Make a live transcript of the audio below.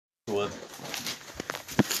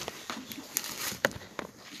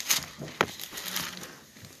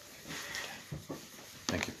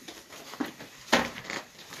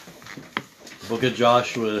Book of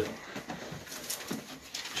Joshua,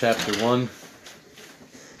 chapter 1.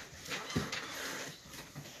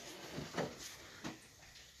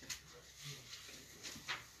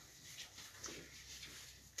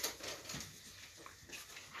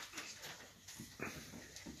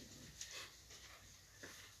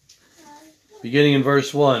 Beginning in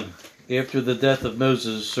verse 1. After the death of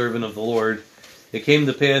Moses, servant of the Lord, it came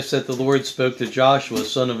to pass that the Lord spoke to Joshua,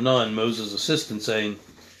 son of Nun, Moses' assistant, saying,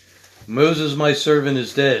 Moses, my servant,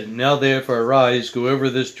 is dead. Now therefore arise, go over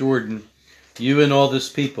this Jordan, you and all this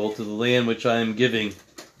people, to the land which I am giving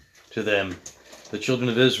to them, the children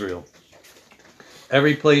of Israel.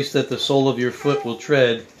 Every place that the sole of your foot will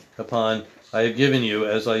tread upon, I have given you,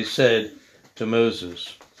 as I said to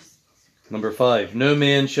Moses. Number 5, no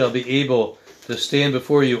man shall be able to stand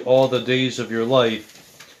before you all the days of your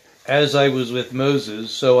life. As I was with Moses,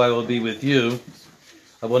 so I will be with you.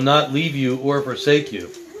 I will not leave you or forsake you.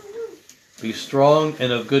 Be strong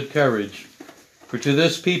and of good courage, for to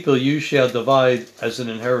this people you shall divide as an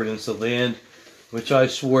inheritance the land which I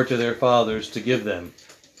swore to their fathers to give them.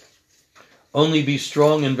 Only be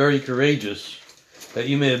strong and very courageous, that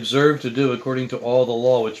you may observe to do according to all the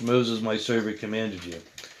law which Moses my servant commanded you.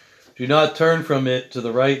 Do not turn from it to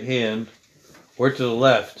the right hand or to the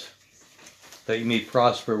left, that you may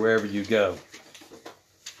prosper wherever you go.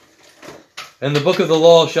 And the book of the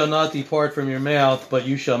law shall not depart from your mouth, but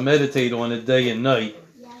you shall meditate on it day and night,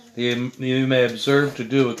 that you may observe to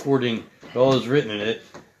do according to all that is written in it.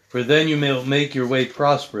 For then you may make your way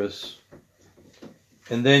prosperous,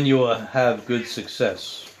 and then you will have good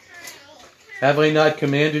success. Have I not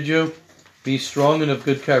commanded you? Be strong and of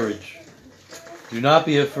good courage. Do not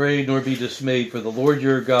be afraid nor be dismayed, for the Lord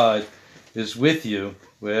your God is with you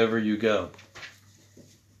wherever you go.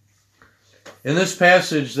 In this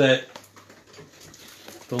passage that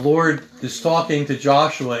the Lord is talking to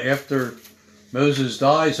Joshua after Moses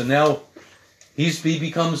dies, and now he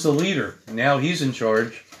becomes the leader. Now he's in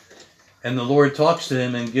charge, and the Lord talks to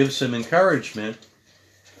him and gives him encouragement.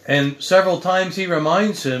 And several times he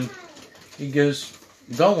reminds him, he goes,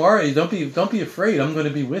 don't worry, don't be afraid, I'm going to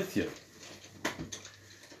be with you.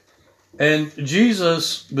 And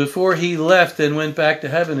Jesus, before he left and went back to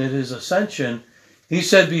heaven at his ascension, he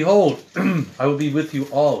said, behold, I will be with you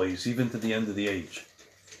always, even to the end of the age.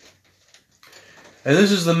 And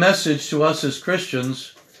this is the message to us as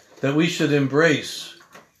Christians that we should embrace,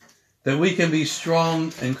 that we can be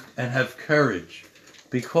strong and have courage,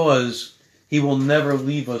 because he will never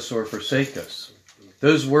leave us or forsake us.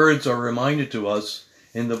 Those words are reminded to us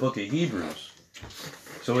in the book of Hebrews.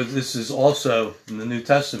 So this is also in the New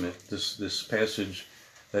Testament, this passage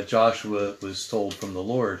that Joshua was told from the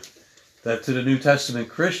Lord, that to the New Testament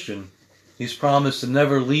Christian, he's promised to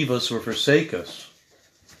never leave us or forsake us.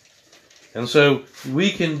 And so we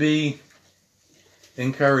can be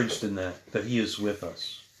encouraged in that he is with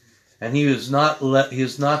us. And he is not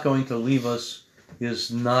going to leave us. He is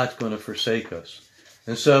not going to forsake us.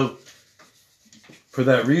 And so, for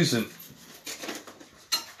that reason,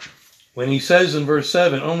 when he says in verse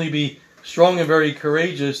 7, only be strong and very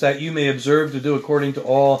courageous, that you may observe to do according to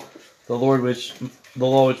all the law which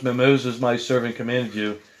Moses my servant commanded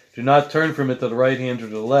you, do not turn from it to the right hand or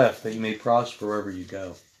to the left, that you may prosper wherever you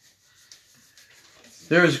go.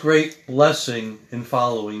 There is great blessing in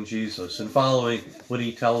following Jesus, in following what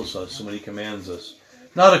he tells us and what he commands us.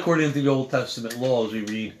 Not according to the Old Testament law, as we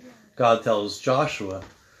read God tells Joshua,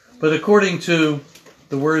 but according to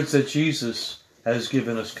the words that Jesus has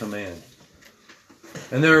given us command.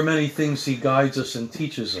 And there are many things he guides us and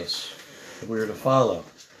teaches us that we are to follow.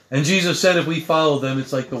 And Jesus said if we follow them,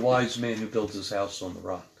 it's like the wise man who builds his house on the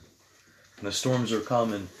rock. And the storms are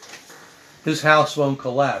coming. His house won't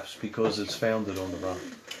collapse because it's founded on the rock.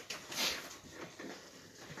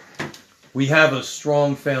 We have a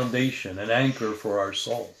strong foundation, an anchor for our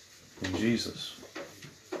soul in Jesus.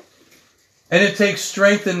 And it takes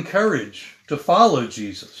strength and courage to follow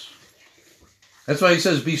Jesus. That's why he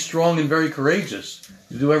says, be strong and very courageous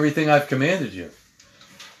to do everything I've commanded you.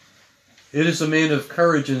 It is a man of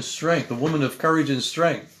courage and strength, a woman of courage and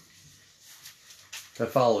strength that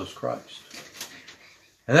follows Christ.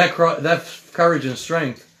 And that courage and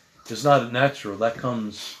strength is not natural. That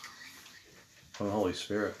comes from the Holy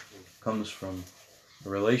Spirit. It comes from a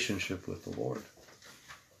relationship with the Lord.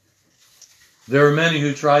 There are many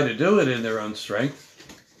who try to do it in their own strength,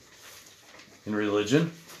 in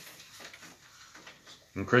religion,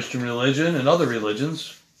 in Christian religion and other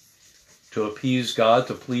religions, to appease God,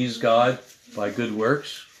 to please God by good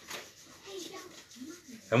works.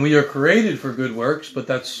 And we are created for good works, but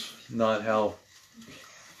that's not how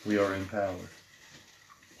we are empowered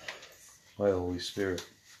by the Holy Spirit.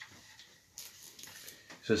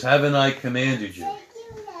 He says, haven't I commanded you?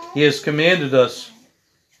 He has commanded us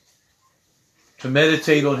to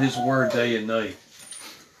meditate on His Word day and night.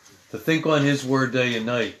 To think on His Word day and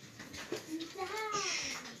night.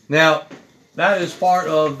 Now, that is part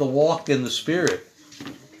of the walk in the Spirit.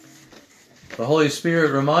 The Holy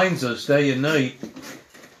Spirit reminds us day and night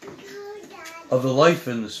of the life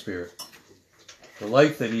in the Spirit. The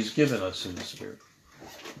life that He's given us in the Spirit.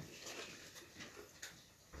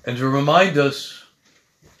 And to remind us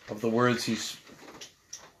of the words He's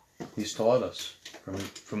taught us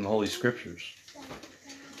from the Holy Scriptures.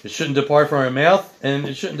 It shouldn't depart from our mouth, and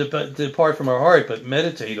it shouldn't depart from our heart, but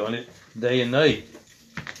meditate on it day and night,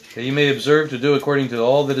 that you may observe to do according to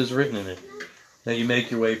all that is written in it, that you make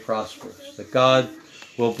your way prosperous, that God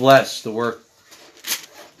will bless the work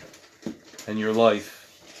and your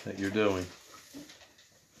life that you're doing.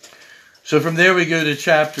 So from there we go to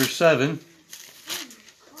chapter 7.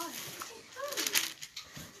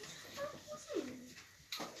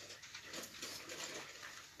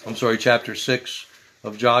 Chapter 6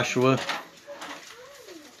 of Joshua.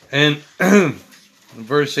 And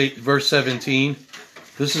verse 17.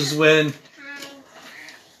 This is when,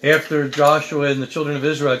 after Joshua and the children of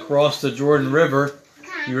Israel crossed the Jordan River,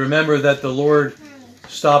 you remember that the Lord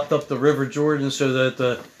stopped up the river Jordan so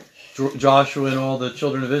that Joshua and all the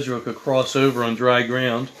children of Israel could cross over on dry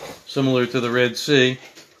ground, similar to the Red Sea.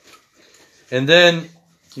 And then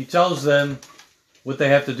he tells them what they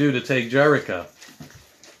have to do to take Jericho.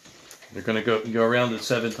 They're going to go around it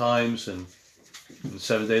 7 times, and on the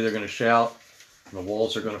 7th day they're going to shout, and the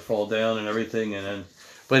walls are going to fall down and everything.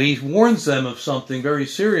 But he warns them of something very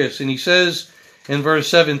serious, and he says in verse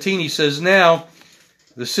 17, he says, now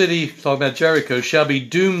the city, talking about Jericho, shall be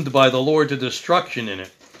doomed by the Lord to destruction in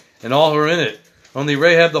it, and all who are in it. Only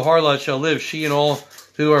Rahab the harlot shall live, she and all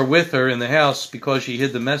who are with her in the house, because she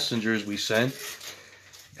hid the messengers we sent.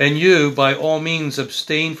 And you, by all means,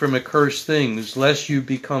 abstain from accursed things, lest you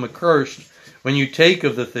become accursed when you take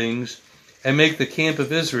of the things, and make the camp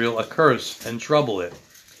of Israel a curse, and trouble it.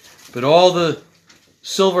 But all the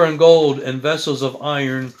silver and gold, and vessels of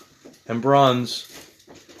iron and bronze,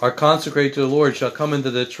 are consecrated to the Lord, shall come into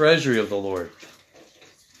the treasury of the Lord.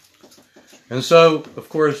 And so, of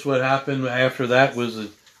course, what happened after that was the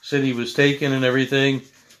city was taken and everything.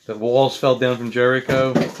 The walls fell down from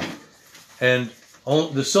Jericho. And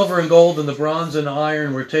the silver and gold and the bronze and the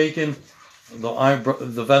iron were taken.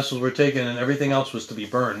 The vessels were taken, and everything else was to be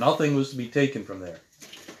burned. Nothing was to be taken from there.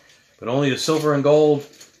 But only the silver and gold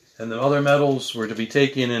and the other metals were to be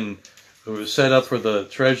taken, and it was set up for the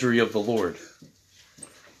treasury of the Lord.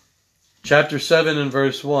 Chapter 7 and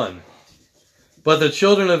verse 1. But the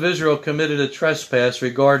children of Israel committed a trespass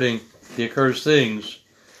regarding the accursed things.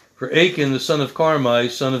 For Achan, the son of Carmi,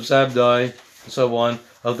 son of Zabdi, and so on,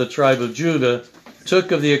 of the tribe of Judah,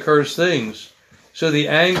 took of the accursed things. So the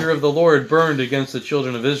anger of the Lord burned against the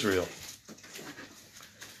children of Israel.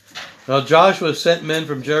 Now Joshua sent men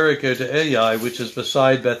from Jericho to Ai, which is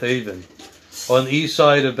beside Bethaven, on the east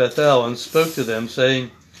side of Bethel, and spoke to them,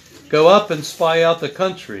 saying, go up and spy out the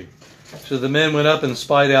country. So the men went up and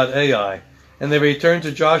spied out Ai. And they returned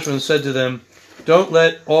to Joshua and said to them, don't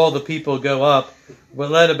let all the people go up,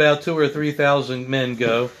 but let about 2,000 or 3,000 men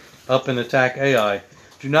go up and attack Ai.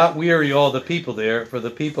 Do not weary all the people there, for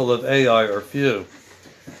the people of Ai are few.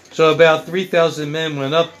 So about 3,000 men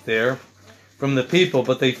went up there from the people,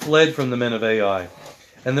 but they fled from the men of Ai.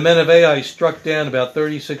 And the men of Ai struck down about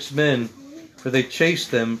 36 men, for they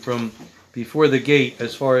chased them from before the gate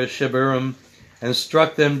as far as Shebarim, and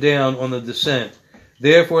struck them down on the descent.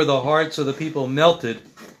 Therefore the hearts of the people melted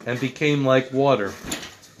and became like water.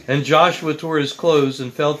 And Joshua tore his clothes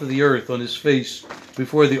and fell to the earth on his face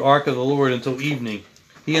before the ark of the Lord until evening,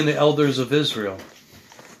 he and the elders of Israel.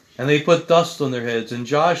 And they put dust on their heads. And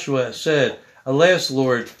Joshua said, alas,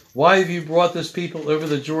 Lord, why have you brought this people over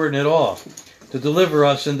the Jordan at all, to deliver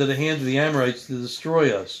us into the hand of the Amorites to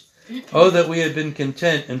destroy us? Oh, that we had been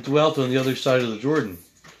content and dwelt on the other side of the Jordan.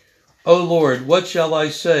 O Lord, what shall I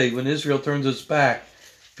say when Israel turns its back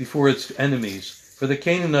before its enemies? For the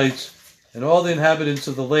Canaanites and all the inhabitants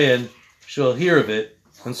of the land shall hear of it,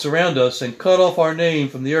 and surround us, and cut off our name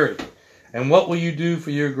from the earth. And what will you do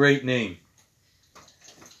for your great name?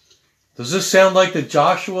 Does this sound like the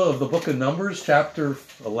Joshua of the book of Numbers, chapter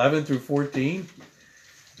 11 through 14?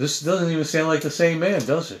 This doesn't even sound like the same man,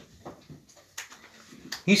 does it?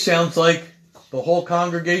 He sounds like the whole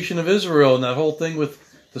congregation of Israel, and that whole thing with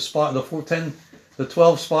the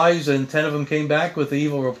 12 spies, and 10 of them came back with the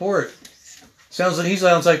evil report. He sounds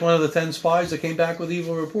like one of the 10 spies that came back with the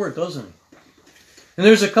evil report, doesn't he? And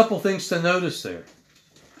there's a couple things to notice there.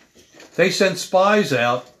 They sent spies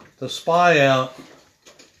out to spy out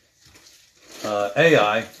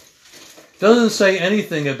Ai, doesn't say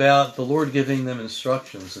anything about the Lord giving them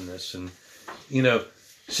instructions in this, and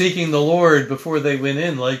seeking the Lord before they went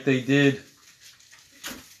in, like they did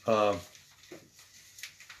at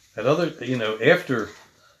other,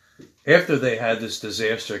 after they had this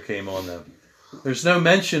disaster came on them. There's no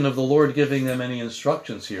mention of the Lord giving them any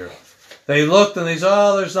instructions here. They looked and they said,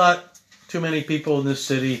 "Oh, there's not too many people in this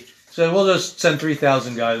city." So we'll just send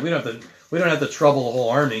 3,000 guys. We don't have to trouble the whole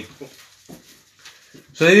army.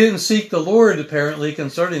 So they didn't seek the Lord apparently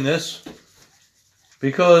concerning this,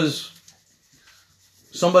 because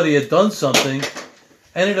somebody had done something,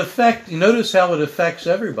 and you notice how it affects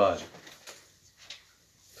everybody.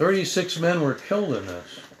 36 men were killed in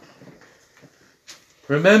this.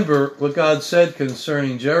 Remember what God said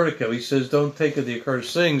concerning Jericho. He says, don't take of the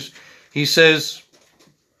accursed things. He says,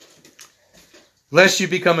 lest you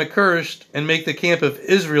become accursed and make the camp of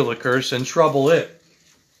Israel accursed and trouble it.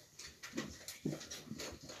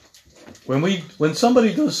 When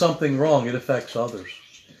somebody does something wrong, it affects others.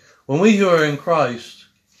 When we who are in Christ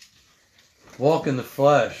walk in the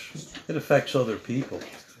flesh, it affects other people.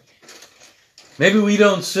 Maybe we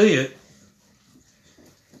don't see it,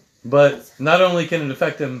 but not only can it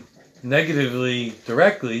affect them negatively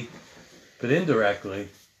directly, but indirectly.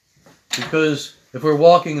 Because if we're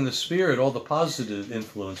walking in the Spirit, all the positive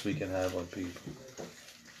influence we can have on people,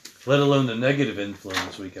 let alone the negative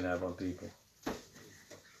influence we can have on people.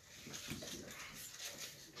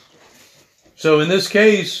 So in this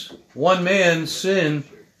case, one man's sin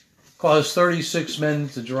caused 36 men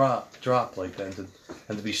to drop like that,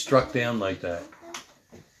 and to be struck down like that.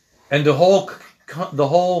 And the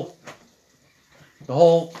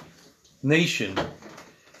whole nation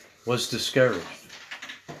was discouraged.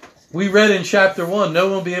 We read in chapter 1, no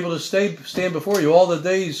one will be able to stand before you all the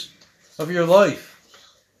days of your life.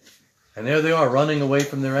 And there they are, running away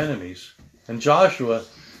from their enemies. And Joshua,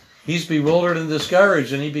 he's bewildered and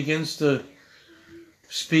discouraged, and he begins to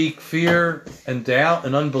speak fear and doubt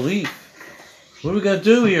and unbelief. What are we going to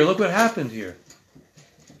do here? Look what happened here.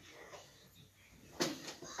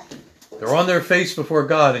 They're on their face before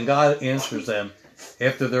God, and God answers them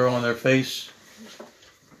after they're on their face.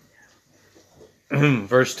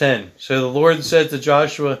 Verse 10. So the Lord said to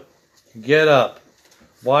Joshua, get up.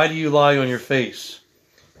 Why do you lie on your face?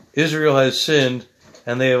 Israel has sinned,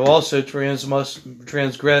 and they have also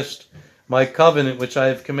transgressed my covenant which I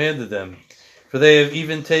have commanded them. For they have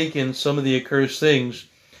even taken some of the accursed things,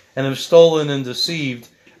 and have stolen and deceived,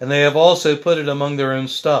 and they have also put it among their own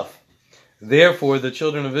stuff. Therefore the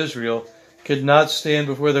children of Israel could not stand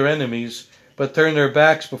before their enemies, but turned their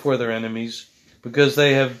backs before their enemies, because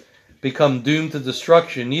they have become doomed to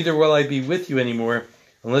destruction. Neither will I be with you anymore,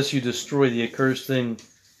 unless you destroy the accursed thing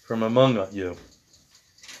from among you.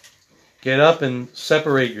 Get up and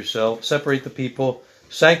separate the people,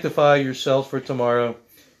 sanctify yourselves for tomorrow,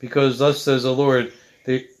 because thus says the Lord,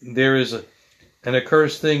 there is an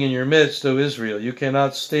accursed thing in your midst, O Israel. You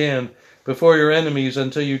cannot stand before your enemies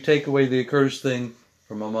until you take away the accursed thing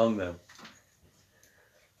from among them.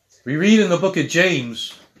 We read in the book of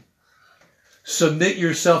James, submit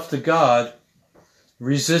yourself to God,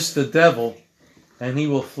 resist the devil, and he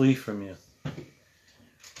will flee from you.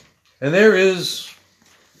 And there is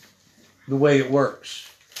the way it works.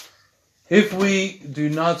 If we do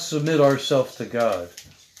not submit ourselves to God,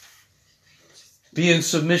 be in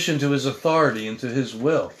submission to his authority and to his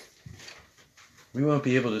will, we won't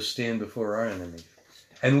be able to stand before our enemy.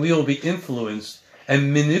 And we will be influenced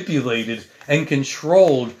and manipulated and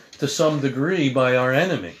controlled to some degree by our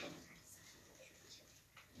enemy.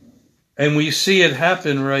 And we see it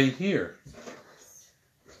happen right here,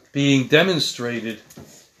 being demonstrated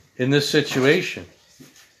in this situation.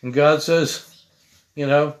 And God says,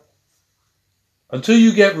 until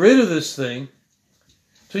you get rid of this thing,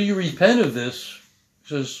 until you repent of this, he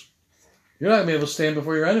says, you're not going to be able to stand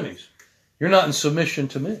before your enemies. You're not in submission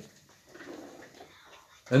to me.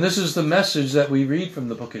 And this is the message that we read from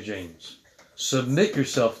the book of James. Submit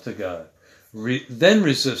yourself to God. Then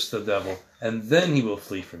resist the devil, and then he will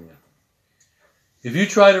flee from you. If you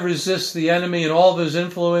try to resist the enemy and all of his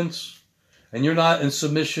influence, and you're not in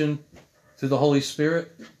submission to the Holy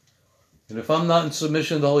Spirit, and if I'm not in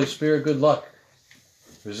submission to the Holy Spirit, good luck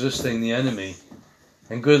resisting the enemy.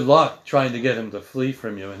 And good luck trying to get him to flee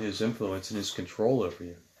from you and his influence and his control over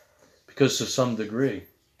you. Because to some degree,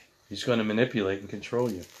 he's going to manipulate and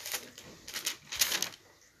control you.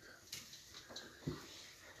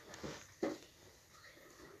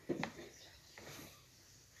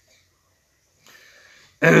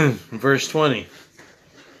 Verse 20.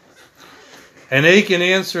 And Achan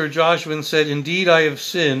answered Joshua and said, indeed I have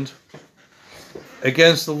sinned.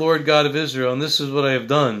 against the Lord God of Israel, and this is what I have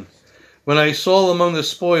done. When I saw among the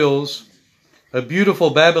spoils a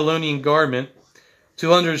beautiful Babylonian garment,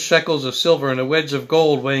 200 shekels of silver, and a wedge of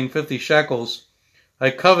gold weighing 50 shekels,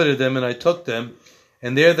 I coveted them, and I took them,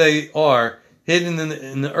 and there they are, hidden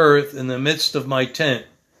in the earth in the midst of my tent,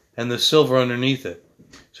 and the silver underneath it.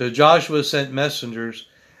 So Joshua sent messengers,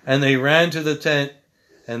 and they ran to the tent,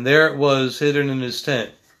 and there it was hidden in his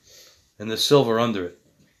tent, and the silver under it.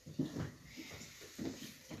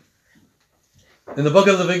 In the book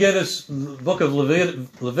of Leviticus,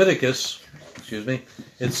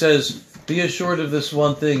 it says, "Be assured of this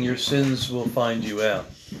one thing, your sins will find you out."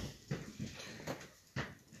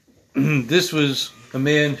 This was a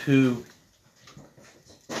man who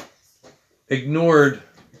ignored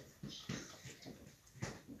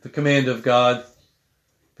the command of God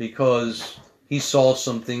because he saw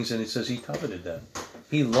some things, and it says he coveted them.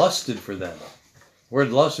 He lusted for them. The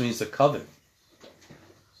word lust means to covet.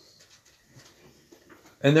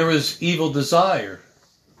 And there was evil desire.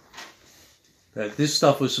 That this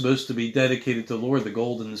stuff was supposed to be dedicated to the Lord, the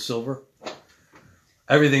gold and the silver.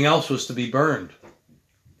 Everything else was to be burned,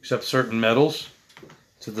 except certain metals,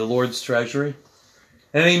 to the Lord's treasury.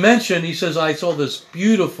 And he says, I saw this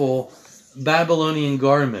beautiful Babylonian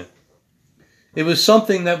garment. It was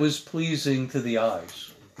something that was pleasing to the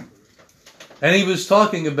eyes. And he was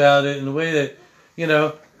talking about it in a way that,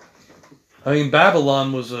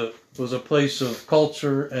 Babylon was a place of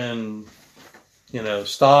culture and,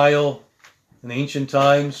 style in ancient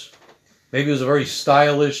times. Maybe it was a very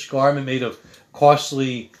stylish garment made of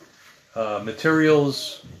costly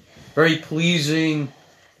materials, very pleasing,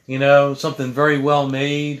 something very well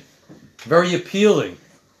made, very appealing,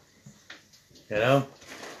 And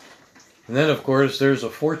then, of course, there's a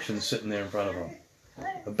fortune sitting there in front of him.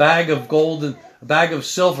 A bag of gold, a bag of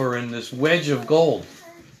silver, and this wedge of gold,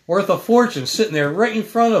 worth a fortune, sitting there right in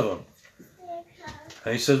front of him.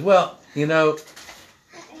 And he says, well, I'm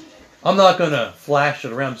not going to flash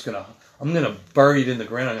it around. I'm going to bury it in the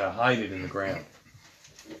ground. I'm going to hide it in the ground.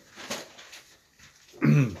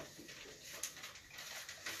 And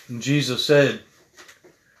Jesus said,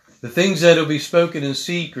 the things that will be spoken in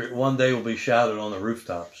secret one day will be shouted on the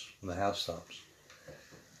rooftops, on the housetops.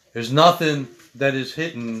 There's nothing that is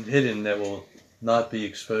hidden that will not be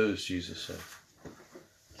exposed, Jesus said.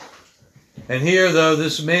 And here, though,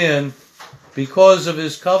 this man, because of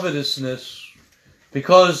his covetousness,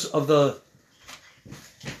 because of the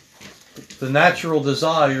natural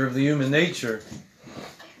desire of the human nature,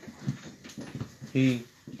 he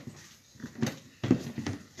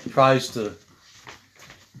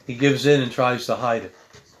gives in and tries to hide it.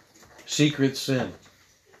 Secret sin.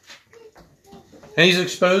 And he's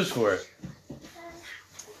exposed for it.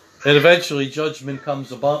 And eventually judgment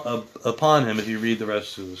comes upon him if you read the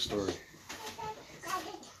rest of the story.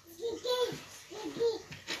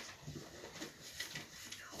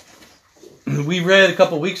 We read a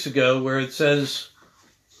couple weeks ago where it says,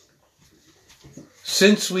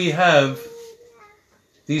 since we have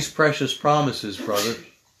these precious promises, brothers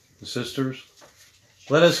and sisters,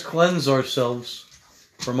 let us cleanse ourselves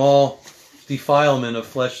from all defilement of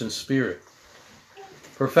flesh and spirit,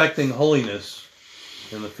 perfecting holiness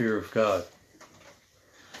in the fear of God.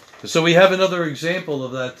 So we have another example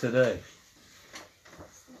of that today.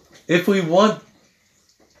 If we want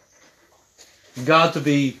God to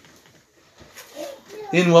be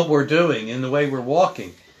in what we're doing, in the way we're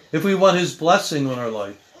walking, if we want His blessing on our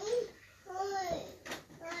life,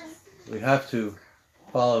 we have to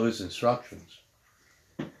follow His instructions.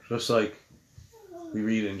 Just like we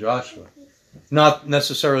read in Joshua. Not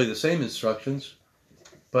necessarily the same instructions,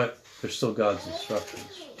 but they're still God's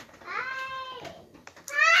instructions.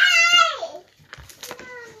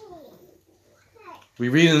 We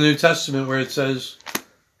read in the New Testament where it says,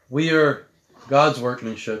 we are God's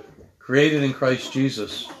workmanship, created in Christ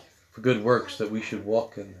Jesus for good works that we should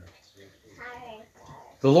walk in them.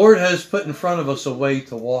 The Lord has put in front of us a way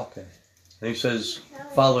to walk in. And He says,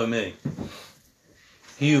 follow me.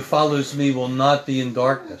 He who follows me will not be in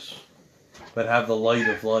darkness, but have the light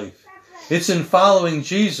of life. It's in following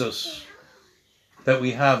Jesus that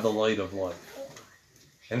we have the light of life.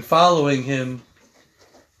 And following Him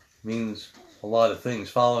means a lot of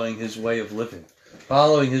things. Following His way of living.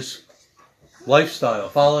 Following His lifestyle.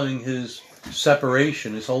 Following His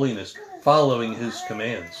separation, His holiness. Following His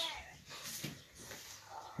commands.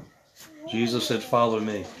 Jesus said, follow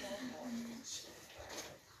me.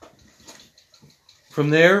 From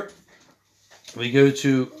there, we go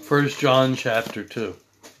to 1 John chapter 2.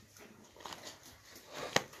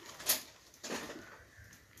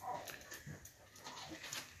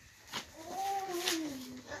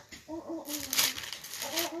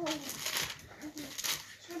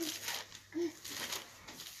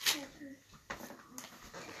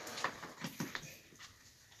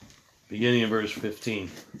 beginning in verse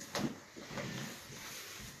 15.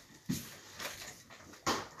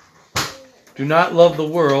 Do not love the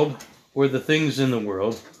world or the things in the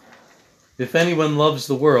world. If anyone loves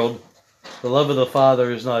the world, the love of the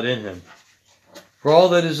Father is not in him. For all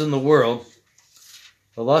that is in the world,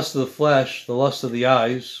 the lust of the flesh, the lust of the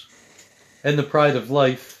eyes, and the pride of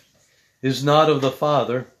life, is not of the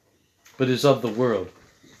Father, but is of the world.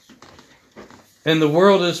 And the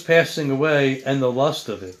world is passing away, and the lust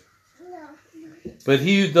of it. But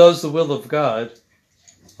he who does the will of God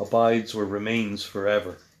abides or remains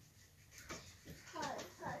forever.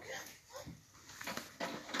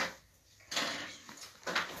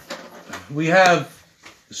 We have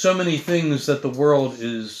so many things that the world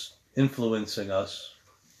is influencing us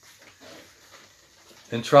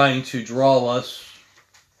and trying to draw us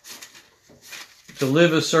to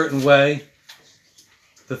live a certain way,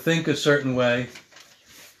 to think a certain way,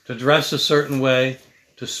 to dress a certain way,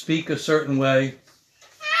 to speak a certain way,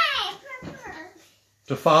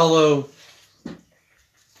 to follow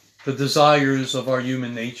the desires of our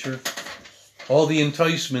human nature, all the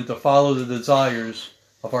enticement to follow the desires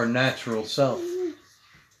of our natural self.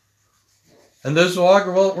 And those who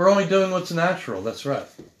argue, well, we're only doing what's natural. That's right.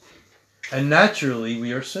 And naturally,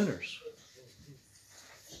 we are sinners.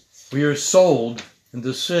 We are sold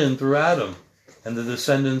into sin through Adam and the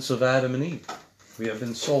descendants of Adam and Eve. We have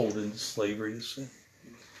been sold into slavery to sin.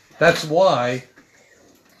 That's why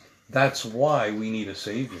we need a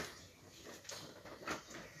Savior.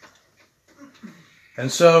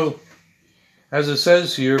 And so, as it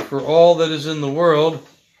says here, for all that is in the world,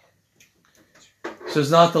 it says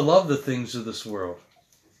not to love the things of this world.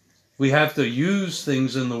 We have to use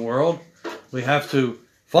things in the world. We have to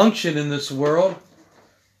function in this world,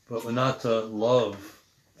 but we're not to love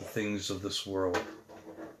the things of this world,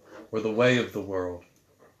 or the way of the world,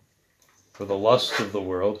 or the lust of the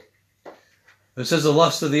world. It says the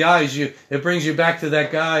lust of the eyes. It brings you back to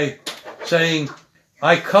that guy saying,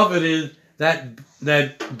 I coveted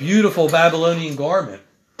that beautiful Babylonian garment.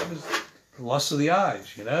 It was the lust of the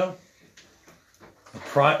eyes, you know. The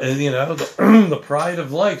pride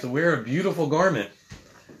of life, to wear a beautiful garment.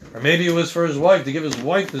 Or maybe it was for his wife, to give his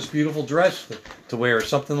wife this beautiful dress to wear, or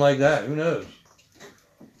something like that. Who knows?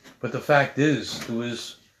 But the fact is, it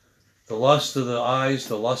was the lust of the eyes,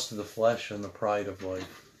 the lust of the flesh, and the pride of life.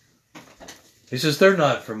 He says they're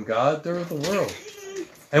not from God, they're of the world.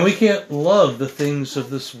 And we can't love the things of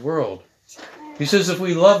this world. He says if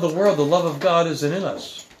we love the world, the love of God isn't in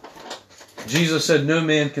us. Jesus said no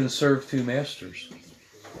man can serve two masters.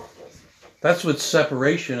 That's what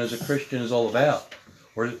separation as a Christian is all about.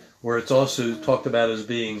 Where it's also talked about as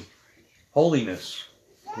being holiness.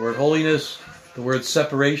 The word holiness, the word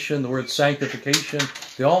separation, the word sanctification,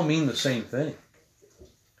 they all mean the same thing.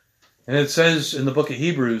 And it says in the book of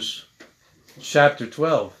Hebrews, chapter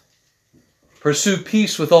 12, pursue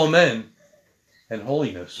peace with all men and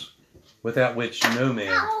holiness, without which no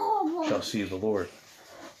man shall see the Lord.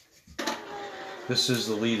 This is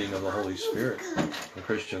the leading of the Holy Spirit in the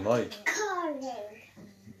Christian life.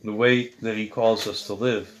 The way that He calls us to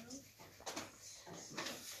live.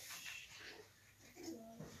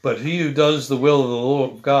 But he who does the will of the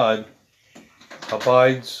Lord of God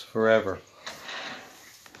abides forever.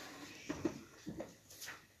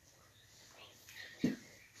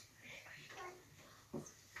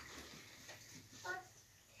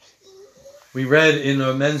 We read in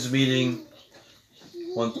our men's meeting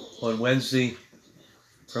on Wednesday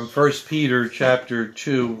from 1 Peter chapter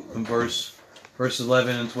 2 and verse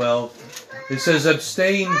 11 and 12. It says,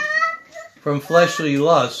 abstain from fleshly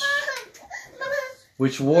lusts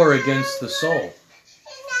which war against the soul.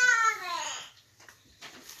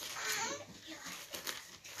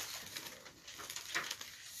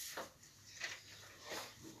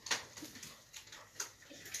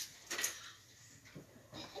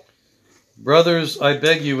 Brothers, I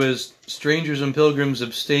beg you as strangers and pilgrims,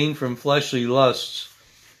 abstain from fleshly lusts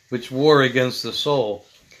which war against the soul.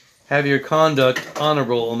 Have your conduct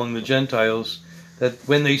honorable among the Gentiles, that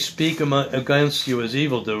when they speak against you as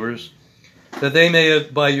evildoers, that they may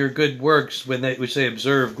by your good works, which they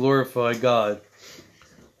observe, glorify God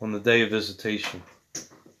on the day of visitation.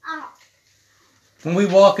 When we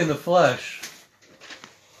walk in the flesh,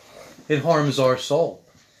 it harms our soul.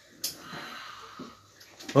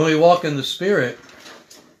 When we walk in the Spirit,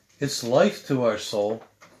 it's life to our soul.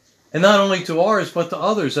 And not only to ours, but to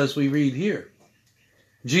others, as we read here.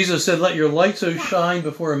 Jesus said, let your light so shine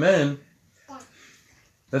before men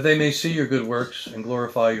that they may see your good works and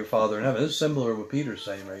glorify your Father in heaven. This is similar to what Peter's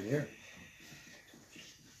saying right here.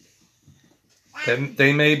 That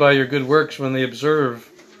they may, by your good works, when they observe,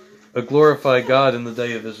 glorify God in the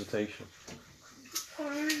day of visitation.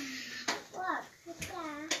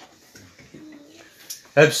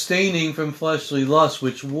 Abstaining from fleshly lusts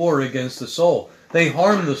which war against the soul. They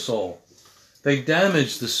harm the soul. They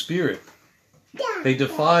damage the spirit. They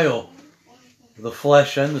defile the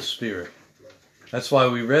flesh and the spirit. That's why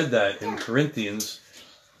we read that in Corinthians,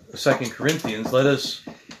 2 Corinthians. Let us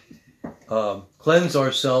cleanse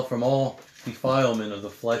ourselves from all defilement of the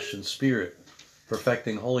flesh and spirit,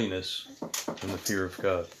 perfecting holiness in the fear of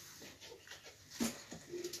God.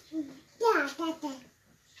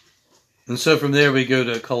 And so from there we go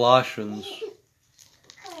to Colossians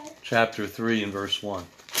chapter 3 and verse 1.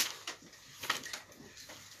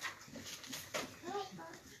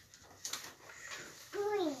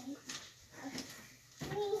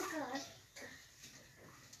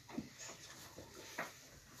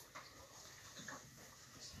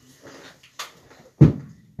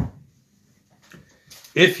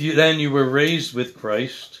 If you were raised with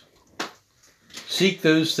Christ, seek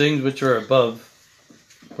those things which are above,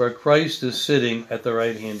 where Christ is sitting at the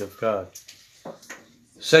right hand of God.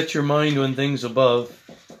 Set your mind on things above,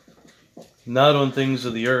 not on things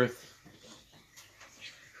of the earth.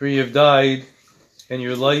 For you have died, and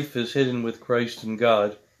your life is hidden with Christ in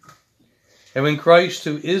God. And when Christ,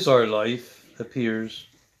 who is our life, appears,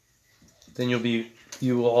 then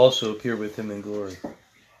you will also appear with him in glory.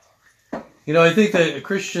 You know, I think that a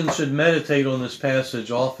Christian should meditate on this passage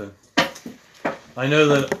often. I know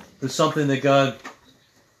that it's something that God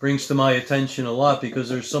brings to my attention a lot because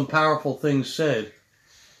there's some powerful things said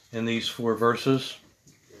in these 4 verses.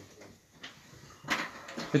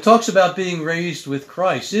 It talks about being raised with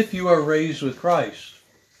Christ, if you are raised with Christ.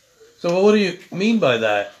 So what do you mean by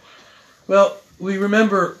that? Well, we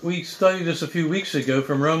remember we studied this a few weeks ago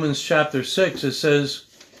from Romans chapter 6. It says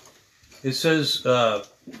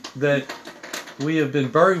that we have been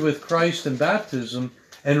buried with Christ in baptism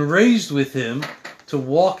and raised with him to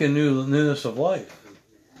walk in newness of life.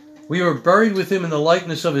 We are buried with him in the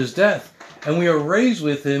likeness of his death, and we are raised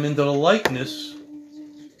with him into the likeness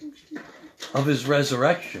of his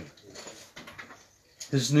resurrection,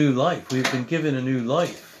 his new life. We have been given a new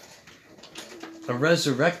life, a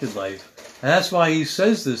resurrected life. And that's why he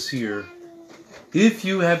says this here. If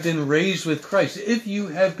you have been raised with Christ, if you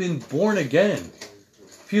have been born again,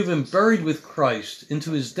 if you have been buried with Christ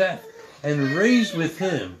into his death and raised with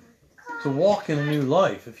him to walk in a new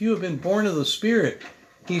life, if you have been born of the Spirit,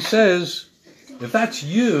 he says, if that's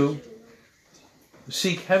you,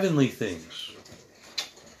 seek heavenly things,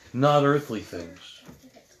 not earthly things.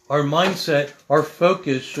 Our mindset, our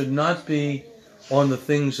focus should not be on the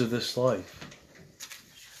things of this life.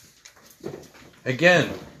 Again,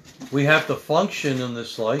 we have to function in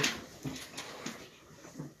this life.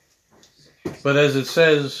 But as it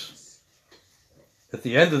says at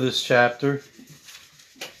the end of this chapter,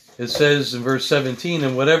 it says in verse 17,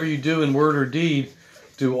 and whatever you do in word or deed,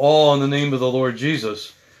 do all in the name of the Lord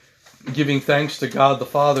Jesus, giving thanks to God the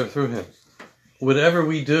Father through him. Whatever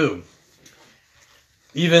we do,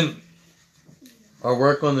 even our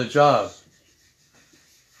work on the job,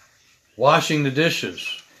 washing the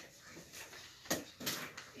dishes,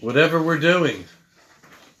 whatever we're doing,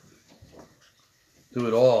 do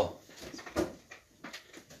it all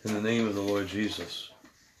in the name of the Lord Jesus.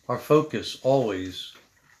 Our focus always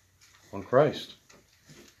on Christ.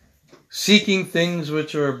 Seeking things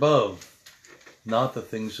which are above, not the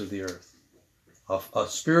things of the earth. A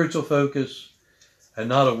spiritual focus and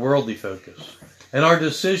not a worldly focus. And our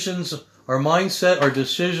decisions, our mindset, our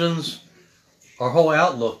decisions, our whole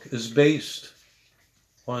outlook is based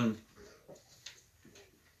on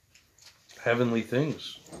heavenly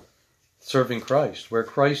things. Serving Christ, where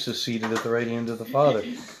Christ is seated at the right hand of the Father.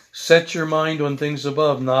 Set your mind on things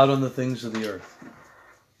above, not on the things of the earth.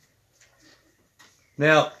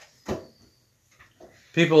 Now,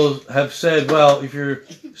 people have said, well, if you're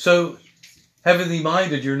so heavenly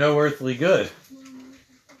minded, you're no earthly good.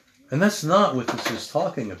 And that's not what this is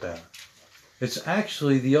talking about. It's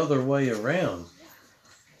actually the other way around.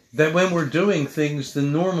 That when we're doing things, the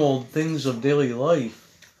normal things of daily life,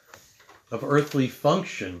 of earthly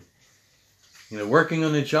function, working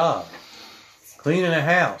on a job, cleaning a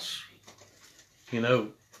house,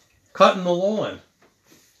 cutting the lawn,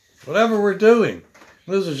 whatever we're doing.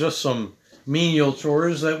 Those are just some menial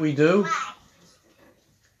chores that we do.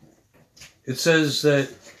 It says that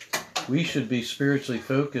we should be spiritually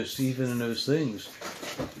focused even in those things.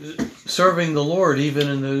 Serving the Lord even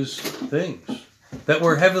in those things. That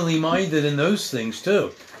we're heavenly minded in those things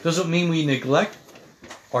too. Doesn't mean we neglect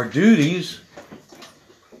our duties.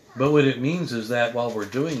 But what it means is that while we're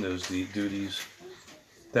doing those duties,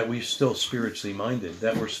 that we're still spiritually minded,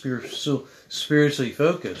 that we're spiritually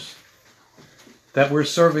focused, that we're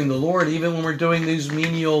serving the Lord even when we're doing these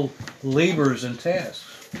menial labors and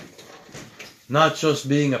tasks, not just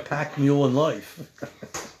being a pack mule in life.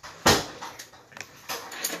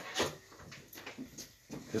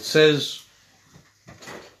 It says,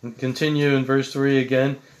 continue in verse 3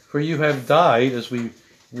 again, for you have died, as we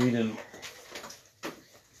read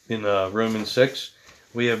in Romans 6,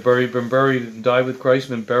 we have been buried, died with Christ,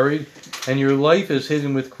 been buried, and your life is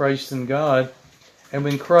hidden with Christ in God. And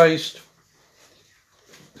when Christ,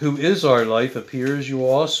 who is our life, appears, you will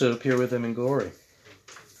also appear with him in glory.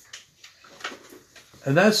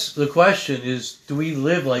 And that's the question is, do we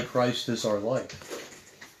live like Christ is our life?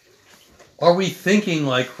 Are we thinking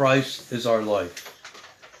like Christ is our life?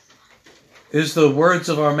 Is the words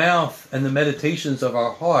of our mouth and the meditations of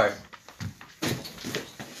our heart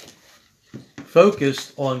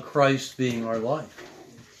focused on Christ being our life?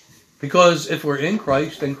 Because if we're in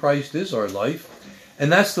Christ, then Christ is our life.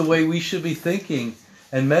 And that's the way we should be thinking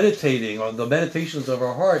and meditating, or the meditations of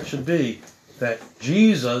our heart should be that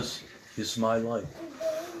Jesus is my life.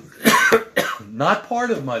 Not part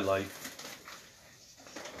of my life.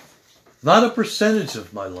 Not a percentage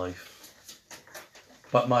of my life.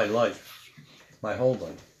 But my life. My whole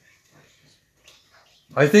life.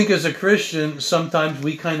 I think as a Christian, sometimes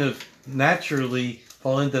we kind of naturally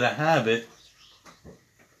fall into the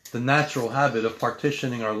natural habit of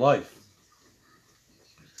partitioning our life.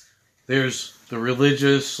 There's the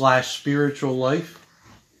religious / spiritual life.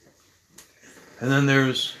 And then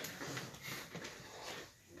there's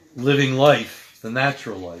living life, the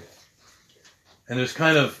natural life. And there's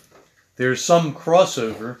some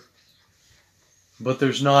crossover, but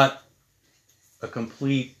there's not a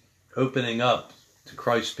complete opening up to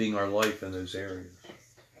Christ being our life in those areas.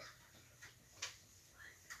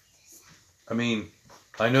 I mean,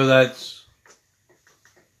 I know that's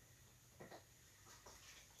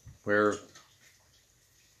where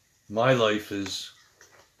my life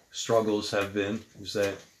struggles have been, is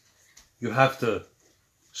that you have to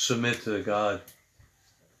submit to God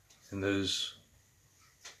in those,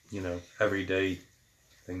 everyday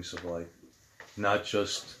things of life, not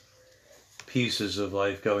just pieces of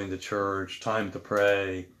life, going to church, time to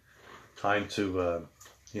pray, time to,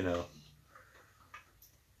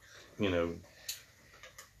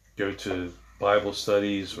 go to Bible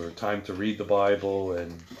studies, or time to read the Bible,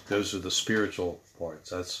 and those are the spiritual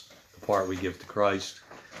parts. That's the part we give to Christ.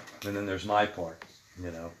 And then there's my part,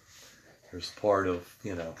 There's the part of,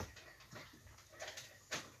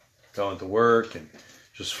 going to work and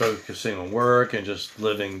just focusing on work and just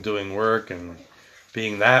doing work and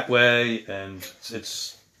being that way, and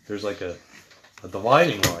there's like a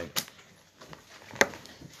dividing line.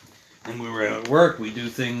 And when we're at work, we do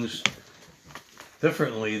things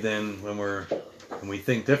differently than when we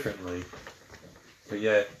think differently, but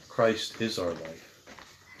yet Christ is our life.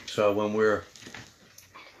 So when we're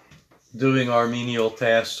doing our menial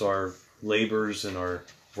tasks, our labors and our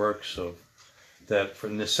works for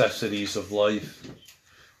necessities of life,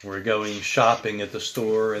 we're going shopping at the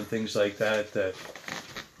store and things like that,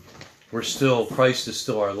 Christ is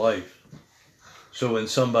still our life. So when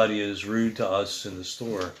somebody is rude to us in the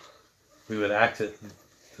store, we would act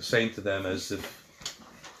the same to them as if,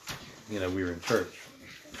 we were in church.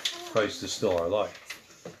 Christ is still our life.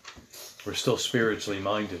 We're still spiritually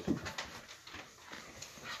minded.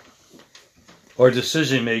 Our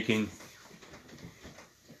decision making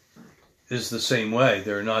is the same way.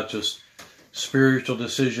 They're not just spiritual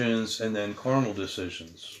decisions and then carnal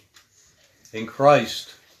decisions. In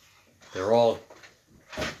Christ, they're all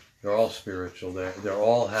spiritual. They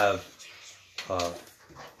all have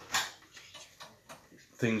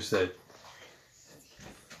things that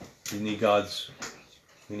we need God's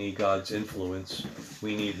influence.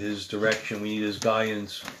 We need His direction. We need His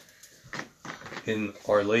guidance in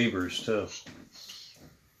our labors too.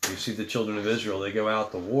 You see the children of Israel, they go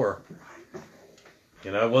out to war.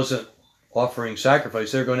 It wasn't offering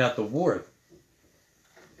sacrifice, they're going out to war.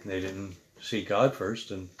 And they didn't seek God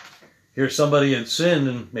first. And here somebody had sinned,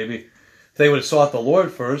 and maybe if they would have sought the Lord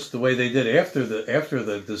first, the way they did after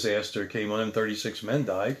the disaster came on and 36 men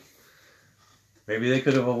died, maybe they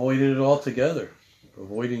could have avoided it altogether,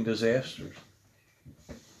 avoiding disasters.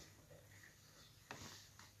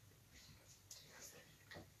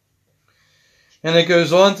 And it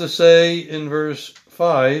goes on to say in verse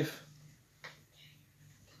 5,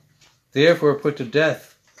 therefore put to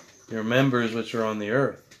death your members which are on the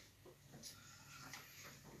earth.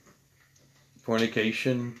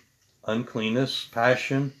 Fornication, uncleanness,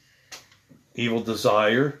 passion, evil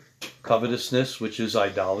desire, covetousness, which is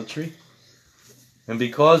idolatry. And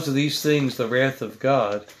because of these things, the wrath of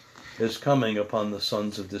God is coming upon the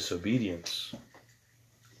sons of disobedience.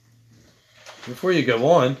 Before you go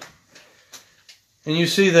on, and you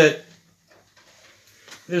see that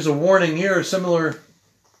there's a warning here similar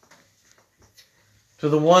to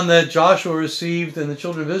the one that Joshua received and the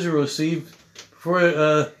children of Israel received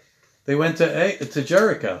before they went to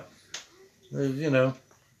Jericho.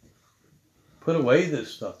 Put away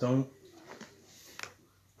this stuff. Don't.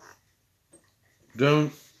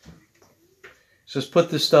 It says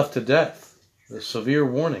put this stuff to death. A severe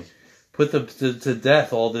warning. Put to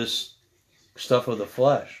death all this stuff of the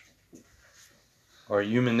flesh. Our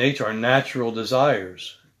human nature, our natural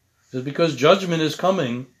desires. It's because judgment is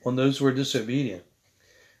coming on those who are disobedient.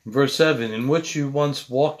 Verse 7, in which you once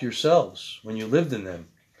walked yourselves when you lived in them.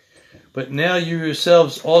 But now you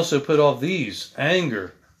yourselves also put off these: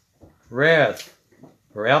 anger, wrath,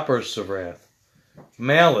 or outbursts of wrath,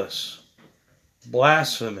 malice,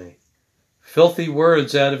 blasphemy, filthy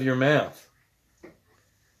words out of your mouth.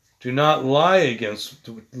 Do not lie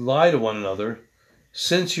to one another,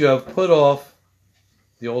 since you have put off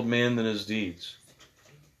the old man and his deeds.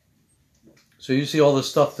 So you see all the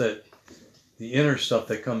stuff the inner stuff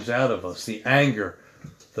that comes out of us, the anger,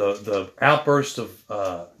 the outburst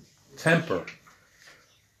of temper,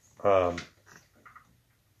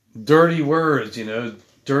 dirty words,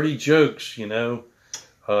 dirty jokes,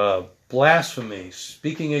 blasphemy,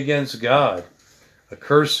 speaking against God,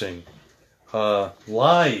 cursing,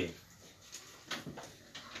 lying.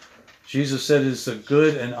 Jesus said it's a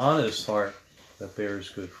good and honest heart that bears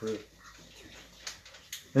good fruit.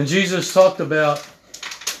 And Jesus talked about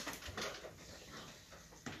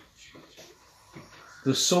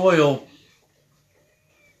the soil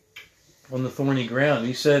on the thorny ground.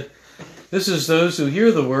 He said, this is those who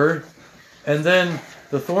hear the word, and then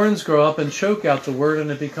the thorns grow up and choke out the word, and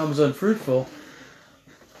it becomes unfruitful,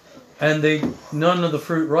 and none of the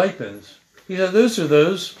fruit ripens. He said, these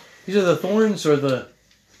are the thorns, or the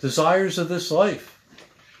desires of this life,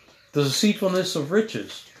 the deceitfulness of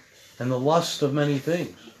riches, and the lust of many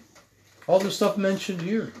things. All the stuff mentioned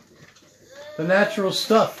here. The natural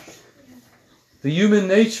stuff. The human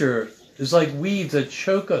nature is like weeds that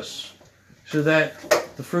choke us so that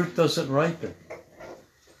the fruit doesn't ripen.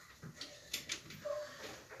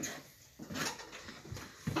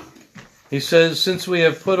 He says, since we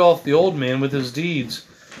have put off the old man with his deeds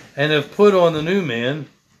and have put on the new man,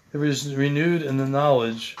 who is renewed in the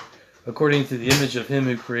knowledge according to the image of him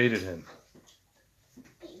who created him.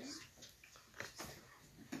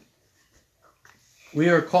 We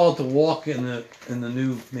are called to walk in the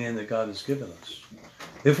new man that God has given us.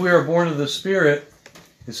 If we are born of the Spirit,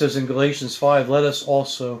 it says in Galatians 5, let us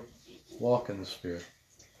also walk in the Spirit.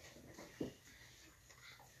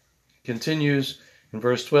 Continues in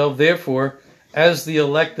verse 12, therefore, as the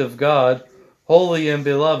elect of God, holy and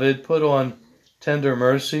beloved, put on tender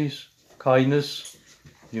mercies, kindness,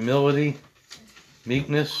 humility,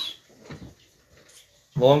 meekness,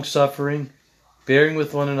 long-suffering, bearing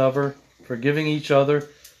with one another, forgiving each other,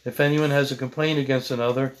 if anyone has a complaint against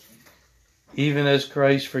another, even as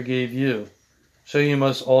Christ forgave you, so you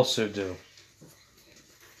must also do.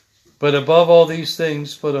 But above all these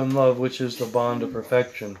things, put on love, which is the bond of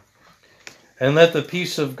perfection. And let the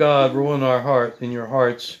peace of God rule in your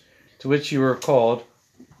hearts, to which you are called,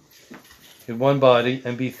 in one body,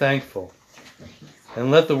 and be thankful.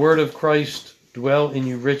 And let the word of Christ dwell in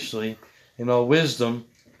you richly, in all wisdom,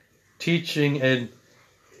 teaching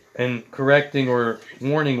and correcting or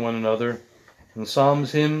warning one another, in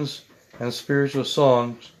psalms, hymns, and spiritual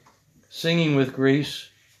songs, singing with grace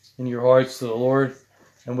in your hearts to the Lord.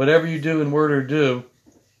 And whatever you do in word or do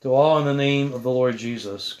all in the name of the Lord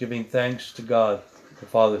Jesus, giving thanks to God the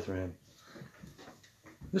Father through him.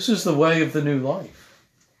 This is the way of the new life.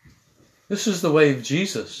 This is the way of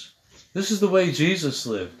Jesus. This is the way Jesus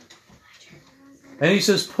lived. And he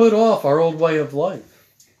says, put off our old way of life.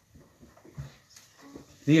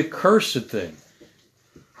 The accursed thing.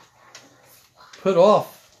 Put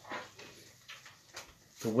off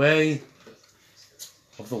the way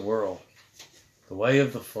of the world, the way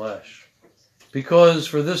of the flesh. Because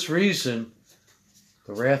for this reason,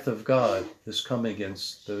 the wrath of God is coming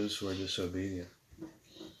against those who are disobedient.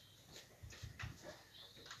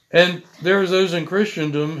 And there's those in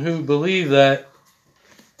Christendom who believe that,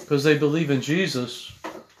 because they believe in Jesus,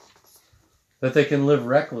 that they can live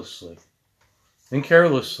recklessly and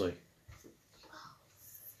carelessly.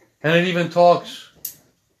 And it even talks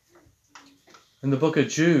in the book of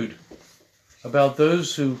Jude about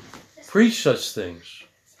those who preach such things.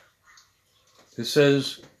 It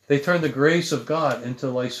says they turn the grace of God into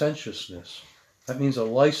licentiousness. That means a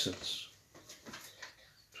license.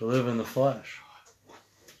 to live in the flesh.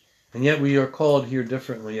 And yet we are called here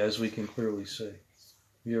differently, as we can clearly see.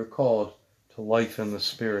 We are called to life in the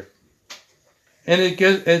Spirit. And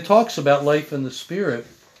it talks about life in the Spirit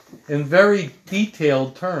in very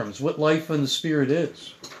detailed terms, what life in the Spirit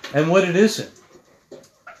is and what it isn't.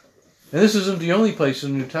 And this isn't the only place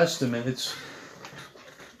in the New Testament.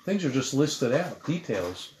 Things are just listed out,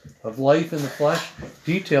 details of life in the flesh,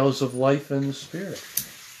 details of life in the Spirit.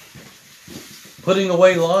 Putting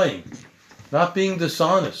away lying, not being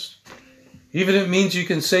dishonest. Even if it means you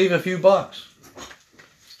can save a few bucks.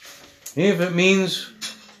 Even if it means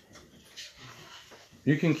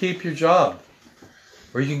you can keep your job,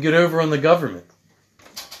 or you can get over on the government,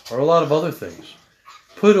 or a lot of other things.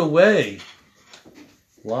 Put away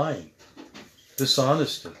lying,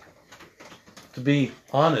 dishonesty, to be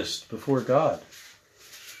honest before God,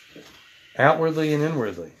 outwardly and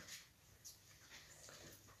inwardly.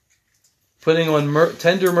 Putting on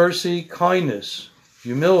tender mercy, kindness,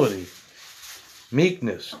 humility,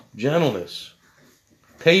 meekness, gentleness,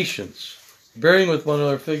 patience, bearing with one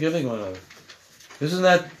another, forgiving one another. Isn't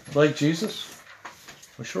that like Jesus?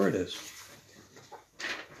 Well, sure it is.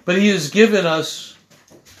 But He has given us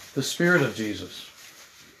the Spirit of Jesus.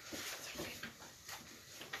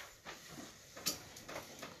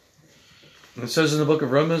 It says in the book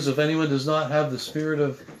of Romans, if anyone does not have the Spirit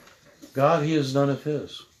of God, he is none of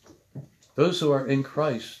His. Those who are in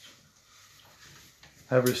Christ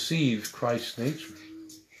have received Christ's nature.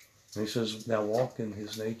 And He says, now walk in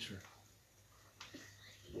His nature.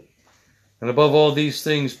 And above all these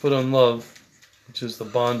things, put on love, which is the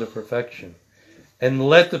bond of perfection. And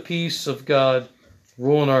let the peace of God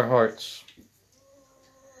rule in our hearts.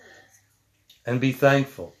 And be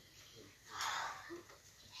thankful.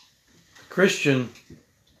 The Christian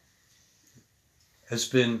has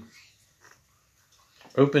been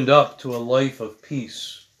opened up to a life of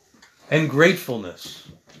peace and gratefulness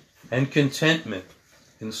and contentment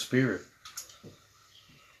in spirit.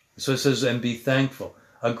 So it says, and be thankful.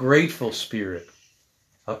 A grateful spirit,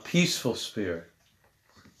 a peaceful spirit.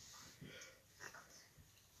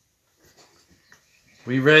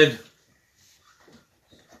 We read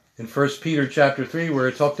in 1 Peter chapter 3 where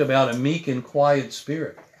it talked about a meek and quiet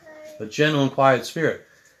spirit, a gentle and quiet spirit.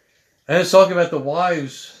 And it's talking about the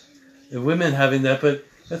wives, the women having that, but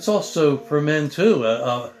it's also for men too,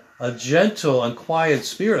 a gentle and quiet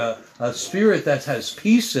spirit, a spirit that has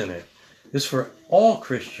peace in it, is for all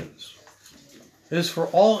Christians. It is for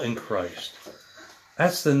all in Christ.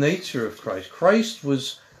 That's the nature of Christ. Christ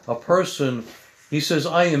was a person, He says,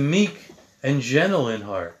 I am meek and gentle in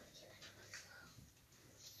heart.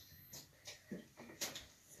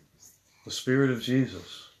 The Spirit of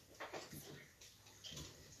Jesus.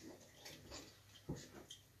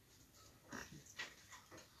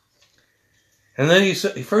 And then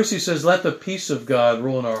first he says, let the peace of God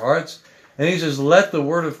rule in our hearts. And He says, let the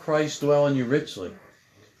word of Christ dwell in you richly.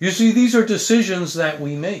 You see, these are decisions that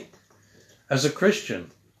we make as a Christian.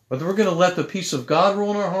 Whether we're going to let the peace of God rule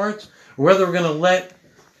in our hearts, or whether we're going to let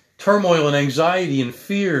turmoil and anxiety and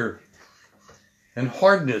fear and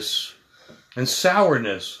hardness and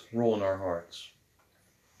sourness rule in our hearts.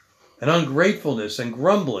 And ungratefulness and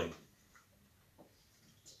grumbling.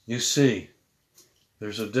 You see,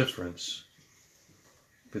 there's a difference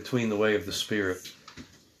between the way of the Spirit,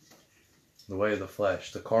 the way of the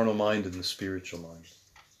flesh, the carnal mind and the spiritual mind.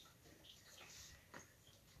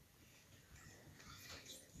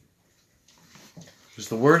 Is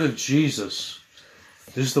the word of Jesus,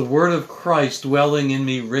 is the word of Christ dwelling in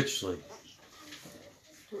me richly?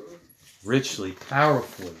 Richly,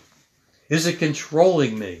 powerfully. Is it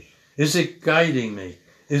controlling me? Is it guiding me?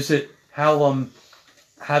 Is it how I'm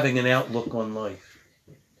having an outlook on life?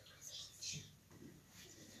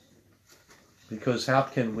 Because how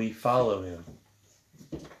can we follow Him?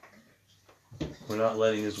 We're not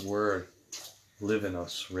letting His word live in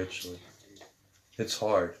us richly. It's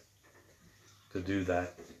hard to do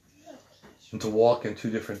that and to walk in two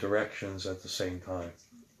different directions at the same time.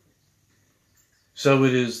 So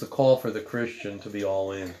it is the call for the Christian to be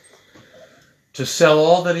all in, to sell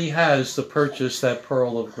all that he has to purchase that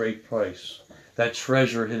pearl of great price, that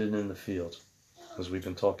treasure hidden in the field, as we've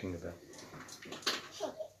been talking about.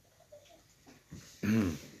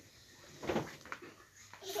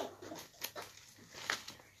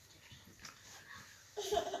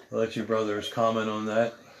 I'll let you brothers comment on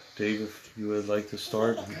that. Dave, if you would like to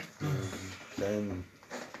start. Ben,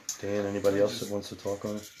 Dan, anybody else that wants to talk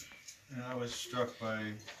on it? And I was struck by,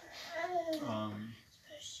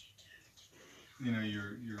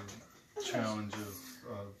 your challenge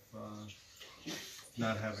of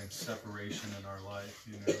not having separation in our life,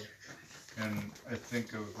 And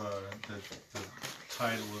think of the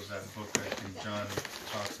title of that book, I think John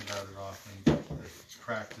talks about it often,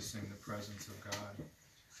 practicing the presence of God.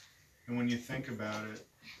 And when you think about it,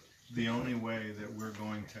 the only way that we're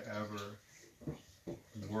going to ever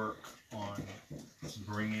work on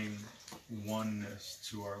bringing oneness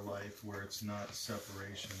to our life, where it's not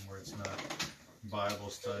separation, where it's not Bible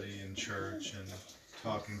study in church and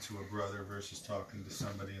talking to a brother versus talking to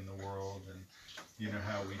somebody in the world, and you know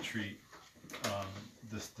how we treat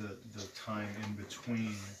the time in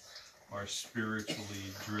between our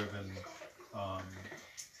spiritually driven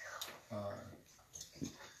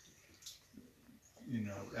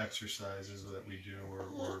exercises that we do,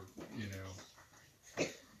 or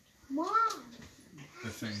the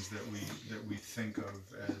things that we think of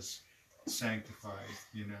as sanctified,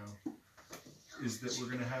 is that we're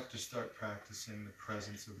going to have to start practicing the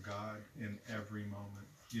presence of God in every moment.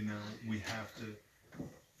 We have to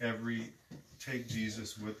take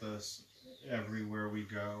Jesus with us everywhere we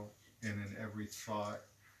go, and in every thought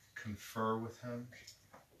confer with him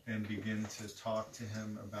and begin to talk to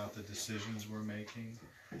him about the decisions we're making,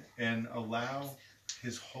 and allow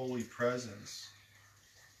his holy presence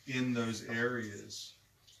in those areas,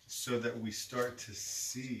 so that we start to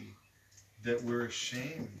see that we're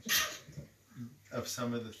ashamed of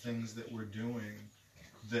some of the things that we're doing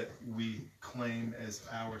that we claim as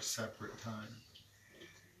our separate time.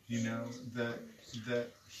 That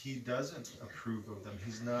he doesn't approve of them.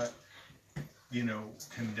 He's not,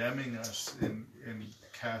 condemning us and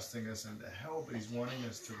casting us into hell, but he's wanting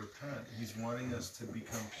us to repent. He's wanting us to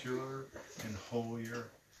become purer and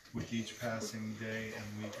holier with each passing day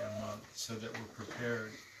and week and month, so that we're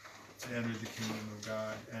prepared to enter the kingdom of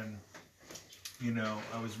God. And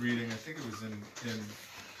I was reading, I think it was in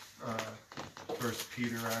 1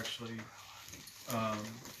 Peter, actually.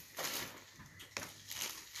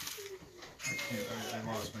 I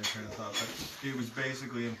lost my train of thought, but it was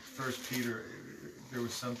basically in 1 Peter. There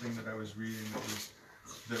was something that I was reading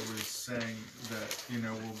that was saying that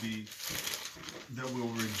we'll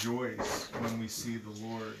rejoice when we see the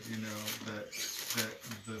Lord. That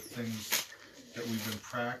the things that we've been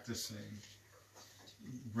practicing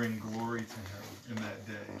bring glory to him in that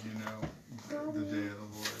day, the day of the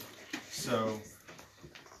Lord. So,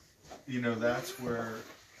 that's where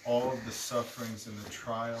all of the sufferings and the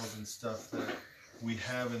trials and stuff that we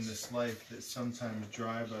have in this life that sometimes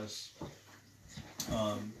drive us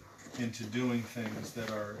into doing things that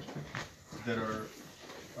are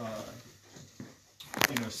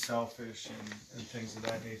selfish and things of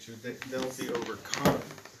that nature, they'll be overcome,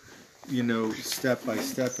 step by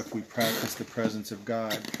step, if we practice the presence of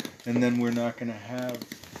God. And then we're not going to have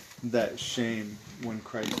that shame when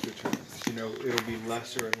Christ returns. It'll be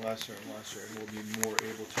lesser and lesser and lesser, and we'll be more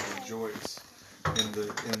able to rejoice in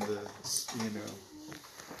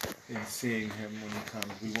seeing him when he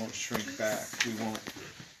comes. We won't shrink back.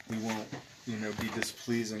 We won't be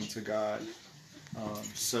displeasing to God.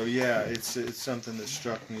 So yeah, it's something that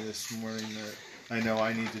struck me this morning that I know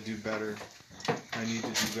I need to do better. I need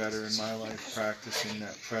to do better in my life, practicing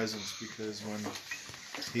that presence, because when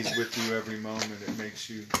he's with you every moment, it makes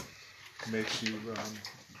you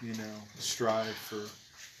strive for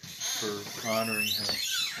honoring him.